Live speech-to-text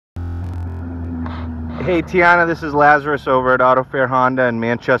Hey Tiana, this is Lazarus over at Auto Fair Honda in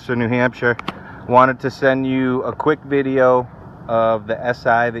Manchester, New Hampshire. Wanted to send you a quick video of the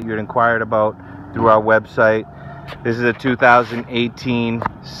SI that you had inquired about through our website. This is a 2018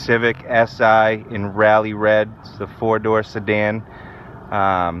 Civic SI in Ralley Red. It's the 4-door sedan.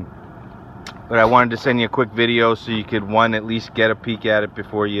 But I wanted to send you a quick video so you could, one, at least get a peek at it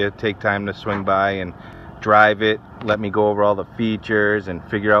before you take time to swing by and drive it. Let me go over all the features and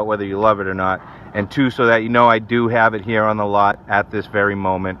figure out whether you love it or not. And two, so that you know I do have it here on the lot at this very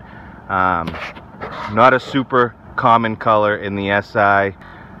moment. Not a super common color in the SI,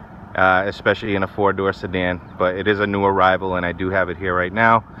 especially in a 4-door sedan, but it is a new arrival and I do have it here right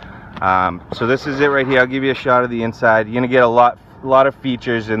now. So this is it right here. I'll give you a shot of the inside. You're gonna get a lot of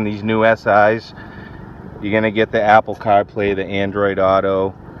features in these new SIs. You're gonna get the Apple CarPlay, the Android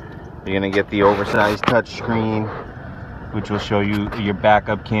Auto. You're gonna get the oversized touchscreen, which will show you your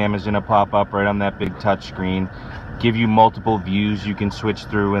backup cam is gonna pop up right on that big touch screen. Give you multiple views you can switch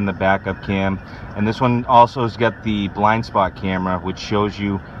through in the backup cam. And this one also has got the blind spot camera, which shows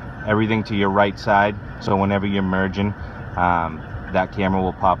you everything to your right side. So whenever you're merging, that camera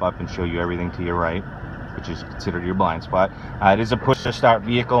will pop up and show you everything to your right, which is considered your blind spot. It is a push to start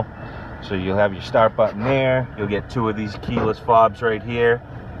vehicle, so you'll have your start button there. You'll get two of these keyless fobs right here.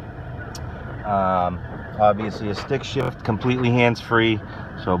 Obviously a stick shift, completely hands-free,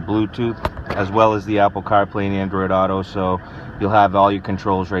 so Bluetooth, as well as the Apple CarPlay and Android Auto, so you'll have all your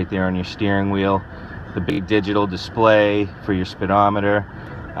controls right there on your steering wheel. The big digital display for your speedometer.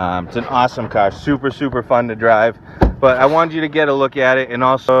 It's an awesome car, super fun to drive. But I wanted you to get a look at it and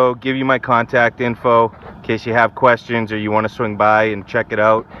also give you my contact info in case you have questions or you want to swing by and check it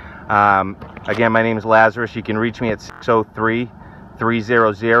out. Again, my name is Lazarus. You can reach me at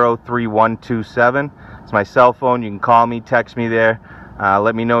 603-300-3127. It's my cell phone. You can call me, text me there.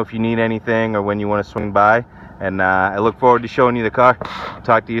 Let me know if you need anything or when you want to swing by. And I look forward to showing you the car.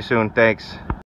 Talk to you soon. Thanks.